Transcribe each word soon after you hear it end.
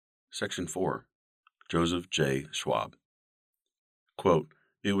Section 4. Joseph J. Schwab. Quote,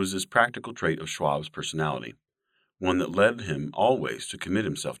 "It was this practical trait of Schwab's personality, one that led him always to commit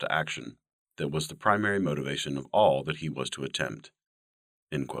himself to action, that was the primary motivation of all that he was to attempt."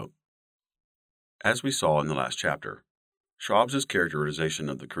 End quote. As we saw in the last chapter, Schwab's characterization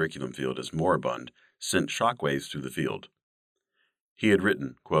of the curriculum field as moribund sent shockwaves through the field. He had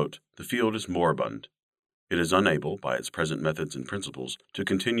written, quote, "The field is moribund. It is unable, by its present methods and principles, to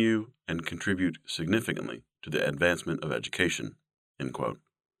continue and contribute significantly to the advancement of education." End quote.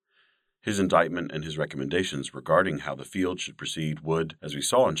 His indictment and his recommendations regarding how the field should proceed would, as we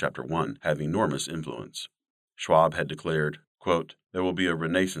saw in Chapter 1, have enormous influence. Schwab had declared, quote, "There will be a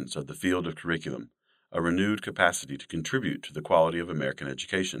renaissance of the field of curriculum, a renewed capacity to contribute to the quality of American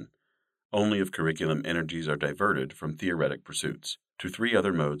education, only if curriculum energies are diverted from theoretic pursuits to three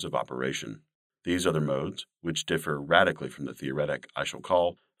other modes of operation. These other modes, which differ radically from the theoretic, I shall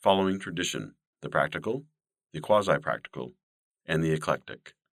call, following tradition, the practical, the quasi-practical, and the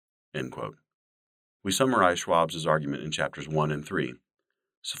eclectic." End quote. We summarize Schwab's argument in chapters 1 and 3.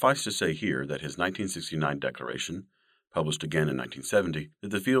 Suffice to say here that his 1969 declaration, published again in 1970, that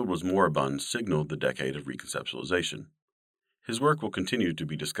the field was moribund signaled the decade of reconceptualization. His work will continue to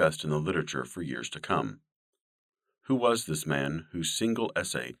be discussed in the literature for years to come. Who was this man whose single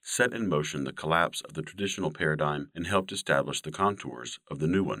essay set in motion the collapse of the traditional paradigm and helped establish the contours of the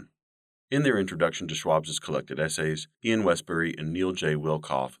new one? In their introduction to Schwab's collected essays, Ian Westbury and Neil J.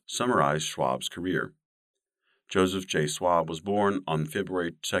 Wilkoff summarized Schwab's career. Joseph J. Schwab was born on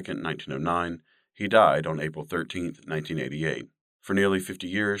February 2, 1909. He died on April 13, 1988. For nearly 50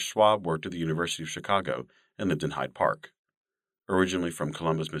 years, Schwab worked at the University of Chicago and lived in Hyde Park. Originally from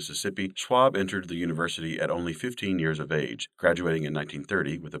Columbus, Mississippi, Schwab entered the university at only 15 years of age, graduating in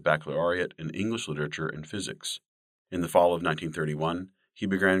 1930 with a baccalaureate in English literature and physics. In the fall of 1931, he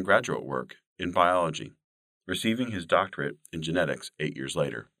began graduate work in biology, receiving his doctorate in genetics 8 years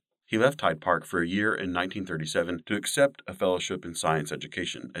later. He left Hyde Park for a year in 1937 to accept a fellowship in science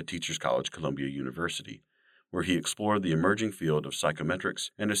education at Teachers College, Columbia University, where he explored the emerging field of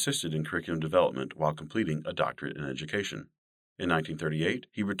psychometrics and assisted in curriculum development while completing a doctorate in education. In 1938,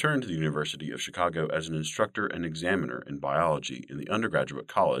 he returned to the University of Chicago as an instructor and examiner in biology in the undergraduate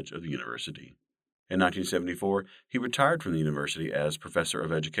college of the university. In 1974, he retired from the university as professor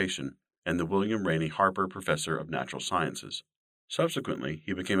of education and the William Rainey Harper Professor of Natural Sciences. Subsequently,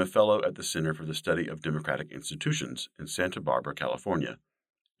 he became a fellow at the Center for the Study of Democratic Institutions in Santa Barbara, California,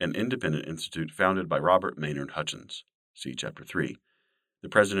 an independent institute founded by Robert Maynard Hutchins, see Chapter 3, the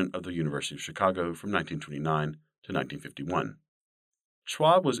president of the University of Chicago from 1929 to 1951.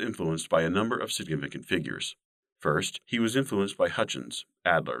 Schwab was influenced by a number of significant figures. First, he was influenced by Hutchins,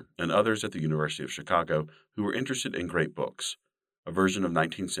 Adler, and others at the University of Chicago who were interested in great books, a version of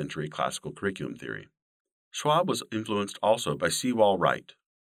 19th century classical curriculum theory. Schwab was influenced also by Sewall Wright,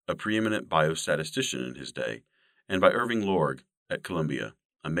 a preeminent biostatistician in his day, and by Irving Lorg at Columbia,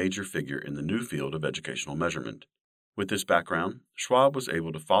 a major figure in the new field of educational measurement. With this background, Schwab was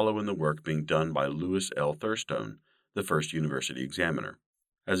able to follow in the work being done by Lewis L. Thurstone, the first university examiner.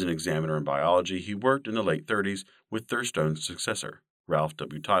 As an examiner in biology, he worked in the late 30s with Thurstone's successor, Ralph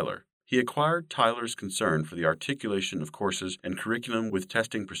W. Tyler. He acquired Tyler's concern for the articulation of courses and curriculum with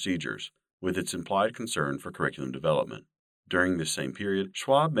testing procedures, with its implied concern for curriculum development. During this same period,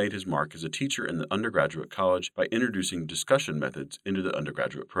 Schwab made his mark as a teacher in the undergraduate college by introducing discussion methods into the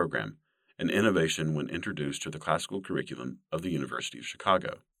undergraduate program, an innovation when introduced to the classical curriculum of the University of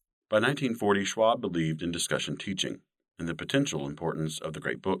Chicago. By 1940, Schwab believed in discussion teaching, in the potential importance of the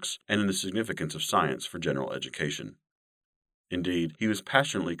great books, and in the significance of science for general education. Indeed, he was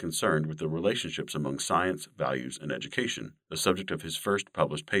passionately concerned with the relationships among science, values, and education, the subject of his first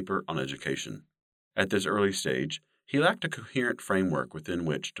published paper on education. At this early stage, he lacked a coherent framework within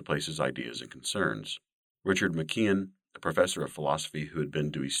which to place his ideas and concerns. Richard McKeon, a professor of philosophy who had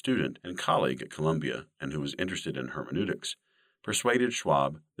been Dewey's student and colleague at Columbia and who was interested in hermeneutics, persuaded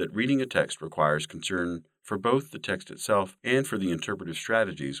Schwab that reading a text requires concern for both the text itself and for the interpretive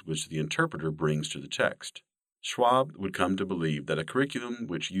strategies which the interpreter brings to the text. Schwab would come to believe that a curriculum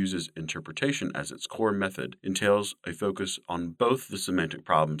which uses interpretation as its core method entails a focus on both the semantic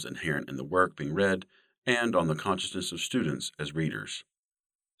problems inherent in the work being read and on the consciousness of students as readers.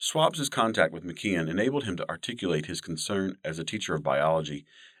 Schwab's contact with McKeon enabled him to articulate his concern as a teacher of biology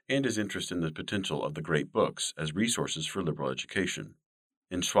and his interest in the potential of the great books as resources for liberal education.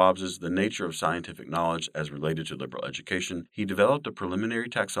 In Schwab's The Nature of Scientific Knowledge as Related to Liberal Education, he developed a preliminary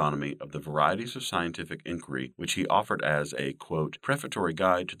taxonomy of the varieties of scientific inquiry which he offered as a, quote, prefatory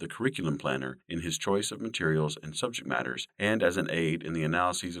guide to the curriculum planner in his choice of materials and subject matters, and as an aid in the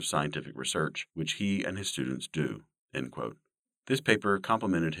analyses of scientific research, which he and his students do, end quote. This paper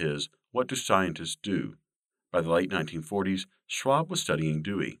complemented his What Do Scientists Do? By the late 1940s, Schwab was studying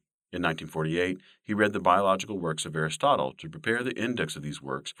Dewey. In 1948, he read the biological works of Aristotle to prepare the index of these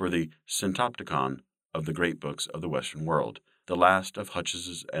works for the Synopticon of the Great Books of the Western World, the last of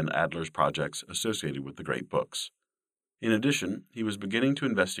Hutches's and Adler's projects associated with the Great Books. In addition, he was beginning to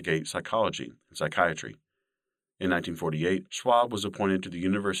investigate psychology and psychiatry. In 1948, Schwab was appointed to the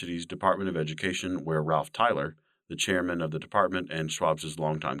university's Department of Education, where Ralph Tyler, the chairman of the department and Schwab's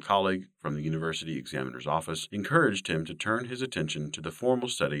longtime colleague from the University Examiner's Office, encouraged him to turn his attention to the formal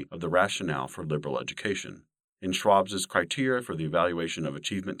study of the rationale for liberal education. In Schwab's criteria for the evaluation of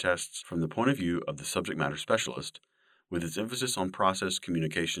achievement tests from the point of view of the subject matter specialist, with its emphasis on process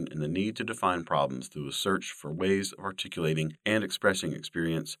communication and the need to define problems through a search for ways of articulating and expressing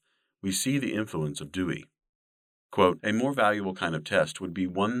experience, we see the influence of Dewey. Quote, a more valuable kind of test would be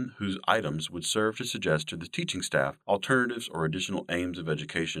one whose items would serve to suggest to the teaching staff alternatives or additional aims of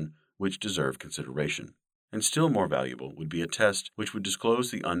education which deserve consideration. And still more valuable would be a test which would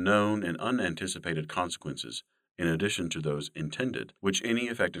disclose the unknown and unanticipated consequences, in addition to those intended, which any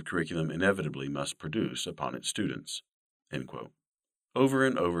effective curriculum inevitably must produce upon its students. End quote. Over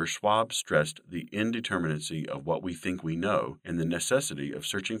and over, Schwab stressed the indeterminacy of what we think we know and the necessity of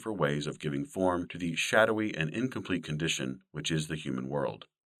searching for ways of giving form to the shadowy and incomplete condition which is the human world.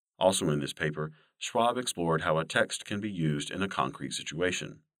 Also in this paper, Schwab explored how a text can be used in a concrete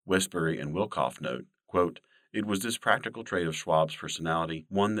situation. Westbury and Wilkoff note, quote, it was this practical trait of Schwab's personality,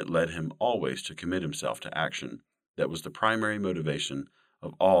 one that led him always to commit himself to action, that was the primary motivation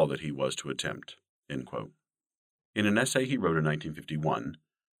of all that he was to attempt. End quote. In an essay he wrote in 1951,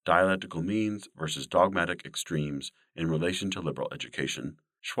 Dialectical Means versus Dogmatic Extremes in Relation to Liberal Education,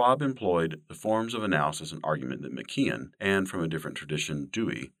 Schwab employed the forms of analysis and argument that McKeon, and from a different tradition,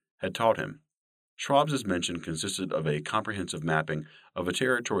 Dewey, had taught him. Schwab's, as mentioned, consisted of a comprehensive mapping of a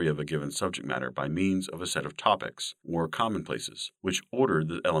territory of a given subject matter by means of a set of topics, or commonplaces, which ordered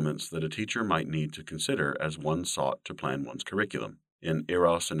the elements that a teacher might need to consider as one sought to plan one's curriculum. In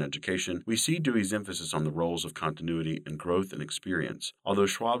Eros and Education, we see Dewey's emphasis on the roles of continuity and growth and experience, although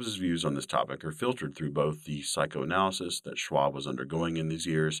Schwab's views on this topic are filtered through both the psychoanalysis that Schwab was undergoing in these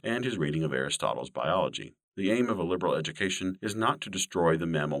years and his reading of Aristotle's biology. The aim of a liberal education is not to destroy the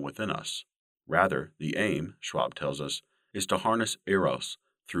mammal within us. Rather, the aim, Schwab tells us, is to harness Eros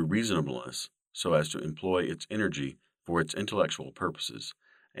through reasonableness so as to employ its energy for its intellectual purposes,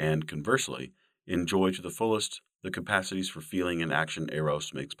 and conversely, enjoy to the fullest the capacities for feeling and action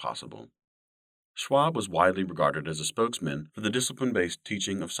Eros makes possible. Schwab was widely regarded as a spokesman for the discipline-based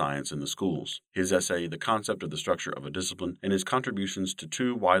teaching of science in the schools. His essay, The Concept of the Structure of a Discipline, and his contributions to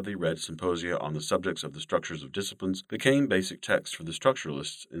two widely read symposia on the subjects of the structures of disciplines became basic texts for the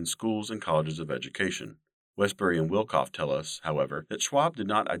structuralists in schools and colleges of education. Westbury and Wilkoff tell us, however, that Schwab did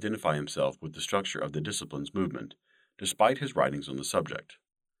not identify himself with the structure of the disciplines movement, despite his writings on the subject.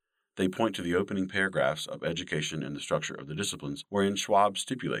 They point to the opening paragraphs of Education and the Structure of the Disciplines, wherein Schwab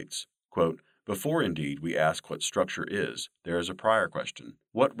stipulates, quote, before indeed we ask what structure is, there is a prior question.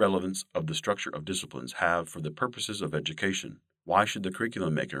 What relevance of the structure of disciplines have for the purposes of education? Why should the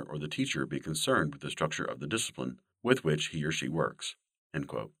curriculum maker or the teacher be concerned with the structure of the discipline with which he or she works? End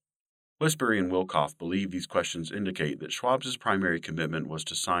quote. Westbury and Wilkoff believe these questions indicate that Schwab's primary commitment was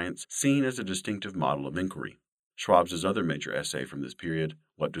to science seen as a distinctive model of inquiry. Schwab's other major essay from this period,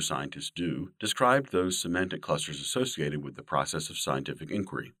 What Do Scientists Do?, described those semantic clusters associated with the process of scientific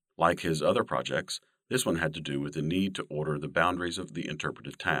inquiry. Like his other projects, this one had to do with the need to order the boundaries of the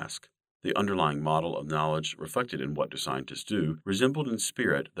interpretive task. The underlying model of knowledge reflected in What Do Scientists Do? Resembled in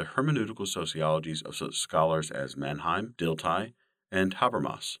spirit the hermeneutical sociologies of such scholars as Mannheim, Dilthey, and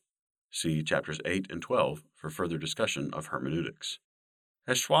Habermas. See chapters 8 and 12 for further discussion of hermeneutics.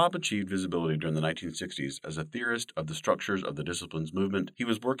 As Schwab achieved visibility during the 1960s as a theorist of the structures of the disciplines movement, he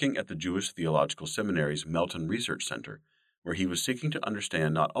was working at the Jewish Theological Seminary's Melton Research Center, where he was seeking to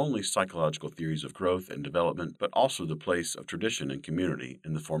understand not only psychological theories of growth and development, but also the place of tradition and community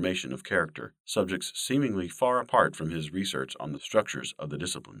in the formation of character, subjects seemingly far apart from his research on the structures of the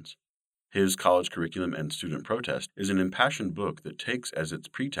disciplines. His College Curriculum and Student Protest is an impassioned book that takes as its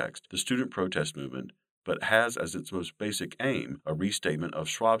pretext the student protest movement, but has as its most basic aim a restatement of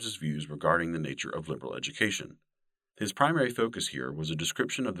Schwab's views regarding the nature of liberal education. His primary focus here was a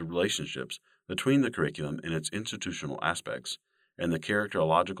description of the relationships between the curriculum and its institutional aspects, and the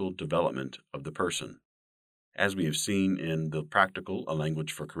characterological development of the person. As we have seen in The Practical, A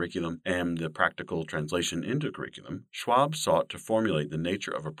Language for Curriculum, and The Practical Translation into Curriculum, Schwab sought to formulate the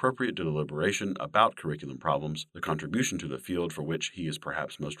nature of appropriate deliberation about curriculum problems, the contribution to the field for which he is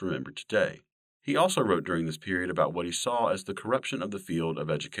perhaps most remembered today. He also wrote during this period about what he saw as the corruption of the field of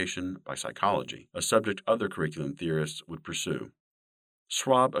education by psychology, a subject other curriculum theorists would pursue.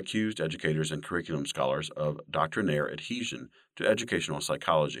 Schwab accused educators and curriculum scholars of doctrinaire adhesion to educational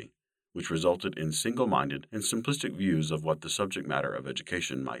psychology, which resulted in single-minded and simplistic views of what the subject matter of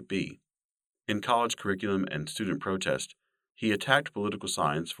education might be. In College Curriculum and Student Protest, he attacked political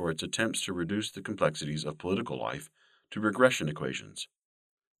science for its attempts to reduce the complexities of political life to regression equations.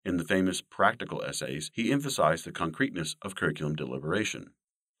 In the famous Practical Essays, he emphasized the concreteness of curriculum deliberation.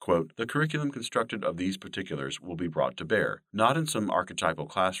 Quote, "The curriculum constructed of these particulars will be brought to bear, not in some archetypal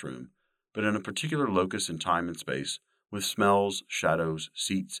classroom, but in a particular locus in time and space, with smells, shadows,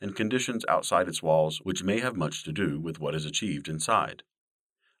 seats, and conditions outside its walls which may have much to do with what is achieved inside.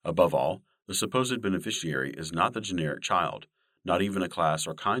 Above all, the supposed beneficiary is not the generic child, not even a class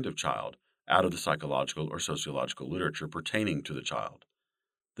or kind of child, out of the psychological or sociological literature pertaining to the child.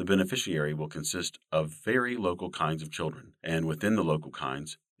 The beneficiary will consist of very local kinds of children, and within the local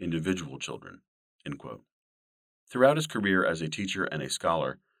kinds, individual children." End quote. Throughout his career as a teacher and a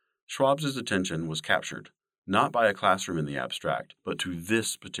scholar, Schwab's attention was captured, not by a classroom in the abstract, but to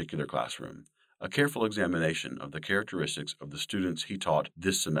this particular classroom, a careful examination of the characteristics of the students he taught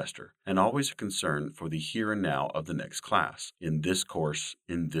this semester, and always a concern for the here and now of the next class, in this course,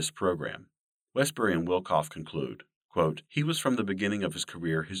 in this program. Westbury and Wilkoff conclude, quote, "He was from the beginning of his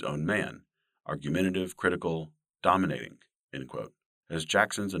career his own man, argumentative, critical, dominating," end quote. As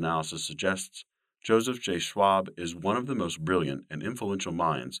Jackson's analysis suggests, Joseph J. Schwab is one of the most brilliant and influential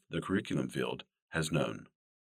minds the curriculum field has known.